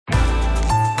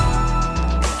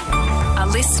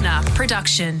listener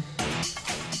production.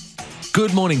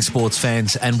 Good morning, sports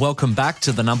fans, and welcome back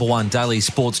to the number one daily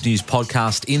sports news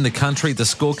podcast in the country, The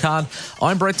Scorecard.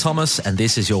 I'm Brett Thomas, and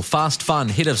this is your fast, fun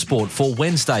hit of sport for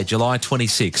Wednesday, July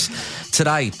 26.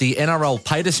 Today, the NRL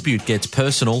pay dispute gets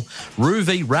personal. Roo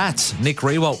v Rats, Nick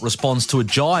Riewoldt responds to a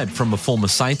jibe from a former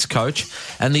Saints coach,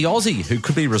 and the Aussie who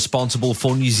could be responsible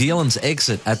for New Zealand's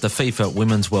exit at the FIFA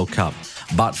Women's World Cup.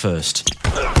 But first,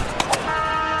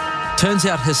 turns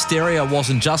out hysteria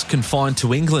wasn't just confined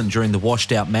to England during the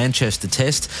washed-out Manchester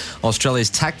Test. Australia's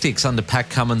tactics under Pat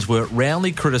Cummins were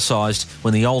roundly criticised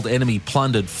when the old enemy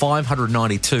plundered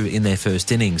 592 in their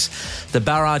first innings. The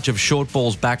barrage of short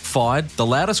balls backfired. The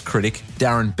loudest critic,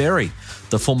 Darren Berry,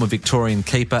 the former Victorian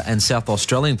keeper and South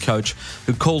Australian coach,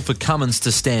 who called for Cummins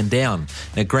to stand down.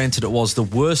 Now, granted, it was the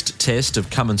worst test of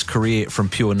Cummins' career from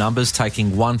pure numbers,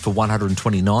 taking 1 for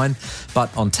 129,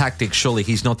 but on tactics, surely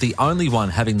he's not the only one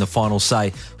having the final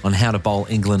say on how to bowl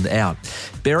England out.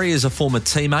 Berry is a former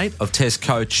teammate of Test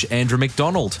coach Andrew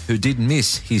McDonald, who did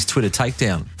miss his Twitter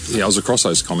takedown. Yeah, I was across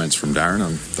those comments from Darren,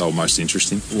 and they were most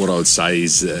interesting. What I would say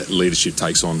is leadership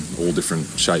takes on all different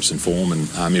shapes and form,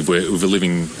 and if we're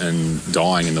living and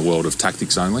dying in the world of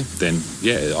tactics only, then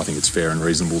yeah, I think it's fair and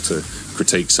reasonable to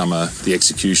critique some of the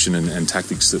execution and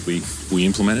tactics that we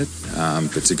implemented.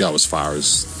 But to go as far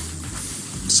as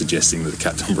suggesting that the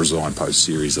captain resign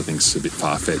post-series, I think is a bit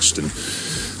far-fetched, and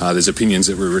there's opinions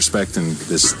that we respect and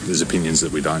there's opinions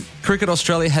that we don't. Cricket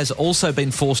Australia has also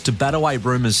been forced to bat away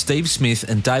rumours Steve Smith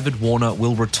and David Warner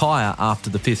will retire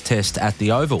after the fifth test at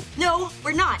the Oval. No,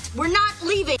 we're not. We're not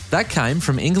leaving. That came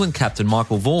from England captain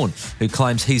Michael Vaughan, who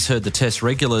claims he's heard the test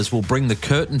regulars will bring the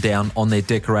curtain down on their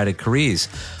decorated careers.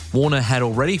 Warner had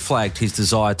already flagged his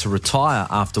desire to retire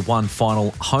after one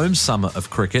final home summer of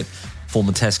cricket.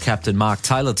 Former Test captain Mark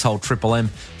Taylor told Triple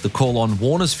M the call on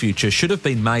Warner's future should have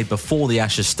been made before the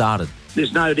Ashes started.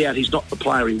 There's no doubt he's not the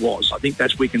player he was. I think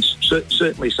we can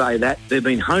certainly say that. They've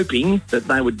been hoping that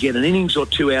they would get an innings or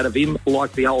two out of him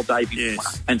like the old David Warner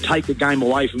and take the game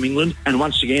away from England, and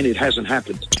once again it hasn't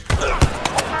happened.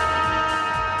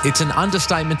 It's an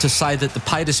understatement to say that the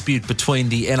pay dispute between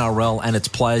the NRL and its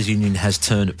players' union has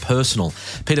turned personal.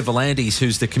 Peter V'landys,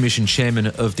 who's the commission chairman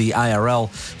of the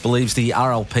ARL, believes the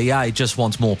RLPA just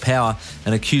wants more power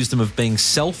and accused them of being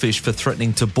selfish for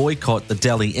threatening to boycott the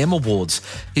Delhi M Awards.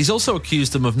 He's also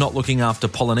accused them of not looking after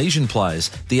Polynesian players.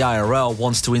 The ARL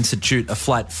wants to institute a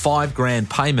flat $5,000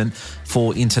 payment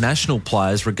for international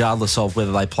players, regardless of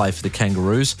whether they play for the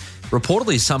Kangaroos.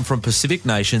 Reportedly, some from Pacific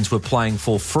nations were playing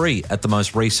for free at the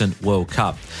most recent World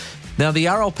Cup. Now, the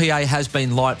RLPA has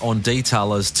been light on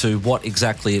detail as to what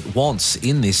exactly it wants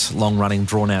in this long-running,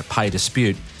 drawn-out pay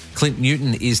dispute. Clint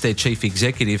Newton is their chief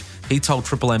executive. He told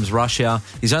Triple M's Rush Hour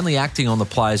he's only acting on the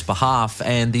players' behalf,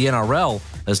 and the NRL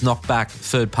has knocked back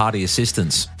third-party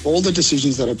assistance. All the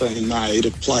decisions that are being made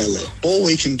are player-led. All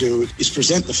we can do is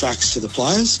present the facts to the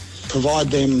players, provide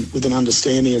them with an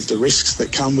understanding of the risks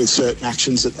that come with certain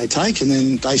actions that they take, and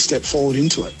then they step forward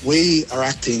into it. We are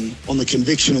acting on the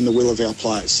conviction and the will of our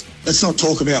players. Let's not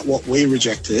talk about what we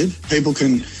rejected. People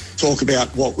can talk about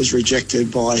what was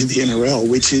rejected by the NRL,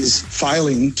 which is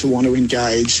failing to want to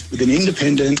engage with an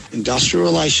independent industrial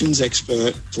relations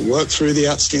expert to work through the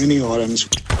outstanding items.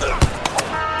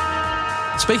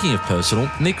 Speaking of personal,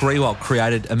 Nick Riewoldt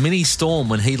created a mini storm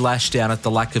when he lashed out at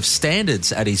the lack of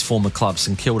standards at his former club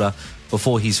St Kilda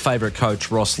before his favourite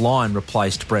coach Ross Lyon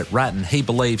replaced Brett Ratton. He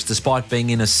believes, despite being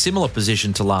in a similar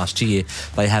position to last year,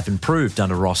 they have improved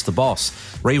under Ross the Boss.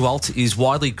 Riewoldt is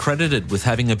widely credited with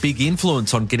having a big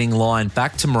influence on getting Lyon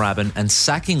back to Moorabbin and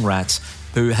sacking Rats,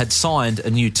 who had signed a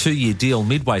new 2-year deal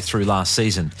midway through last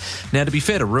season. Now, to be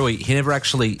fair to Rui, he never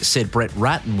actually said Brett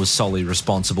Ratton was solely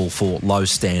responsible for low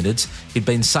standards. He'd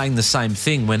been saying the same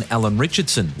thing when Alan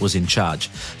Richardson was in charge.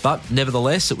 But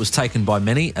nevertheless, it was taken by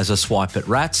many as a swipe at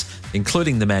Rats,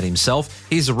 including the man himself.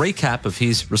 Here's a recap of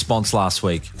his response last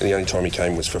week. The only time he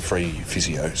came was for free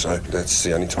physio, so that's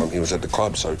the only time he was at the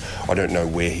club, so I don't know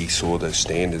where he saw those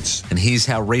standards. And here's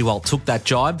how Riewoldt took that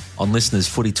jibe on Listeners'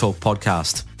 Footy Talk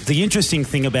podcast. The interesting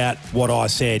thing about what I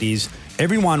said is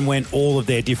everyone went all of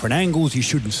their different angles. You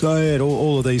shouldn't say it,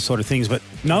 all of these sort of things. But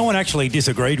no one actually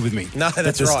disagreed with me. No, that's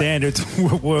that the right. standards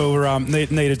were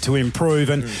needed to improve.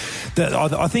 And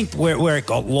I think where it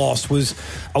got lost was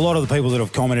a lot of the people that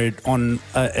have commented on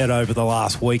it over the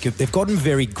last week, they've gotten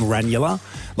very granular.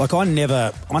 Like I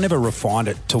never refined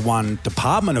it to one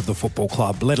department of the football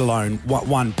club, let alone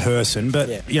one person.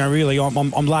 But really,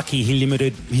 I'm lucky he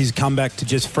limited his comeback to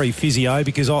just free physio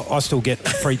because I still get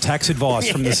free tax advice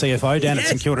from the CFO down at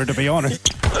St Kilda, to be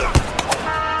honest.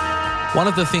 One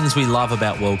of the things we love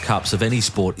about World Cups of any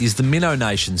sport is the Minnow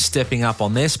Nation stepping up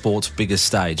on their sport's biggest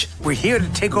stage. We're here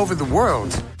to take over the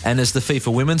world. And as the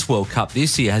FIFA Women's World Cup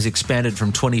this year has expanded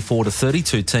from 24 to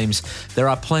 32 teams, there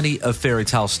are plenty of fairy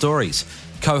tale stories.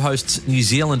 Co-hosts New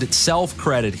Zealand itself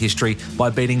created history by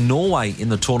beating Norway in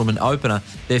the tournament opener,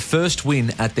 their first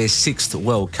win at their 6th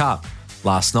World Cup.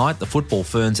 Last night, the Football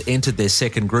Ferns entered their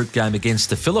second group game against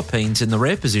the Philippines in the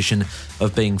rare position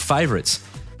of being favourites.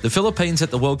 The Philippines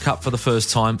at the World Cup for the first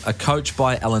time are coached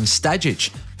by Alen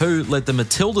Stajic, who led the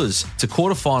Matildas to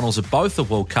quarterfinals at both the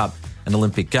World Cup and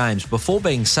Olympic Games before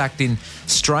being sacked in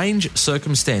strange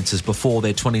circumstances before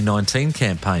their 2019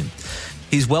 campaign.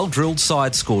 His well-drilled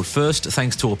side scored first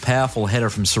thanks to a powerful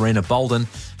header from Serena Bolden.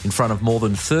 In front of more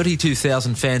than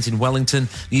 32,000 fans in Wellington,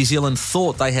 New Zealand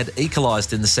thought they had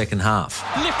equalised in the second half.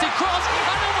 Lifted cross, and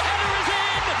the header is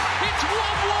in! It's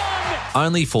 1-1!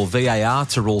 Only for VAR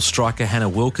to rule striker Hannah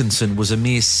Wilkinson was a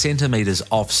mere centimetres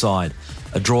offside.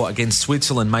 A draw against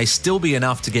Switzerland may still be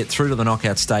enough to get through to the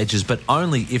knockout stages, but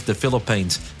only if the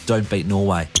Philippines don't beat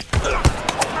Norway.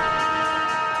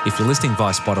 If you're listening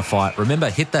via Spotify, remember,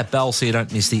 hit that bell so you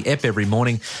don't miss the ep every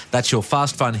morning. That's your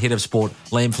fast, fun hit of sport.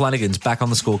 Liam Flanagan's back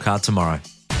on the scorecard tomorrow.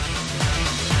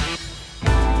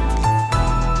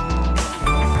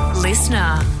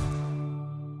 Listener.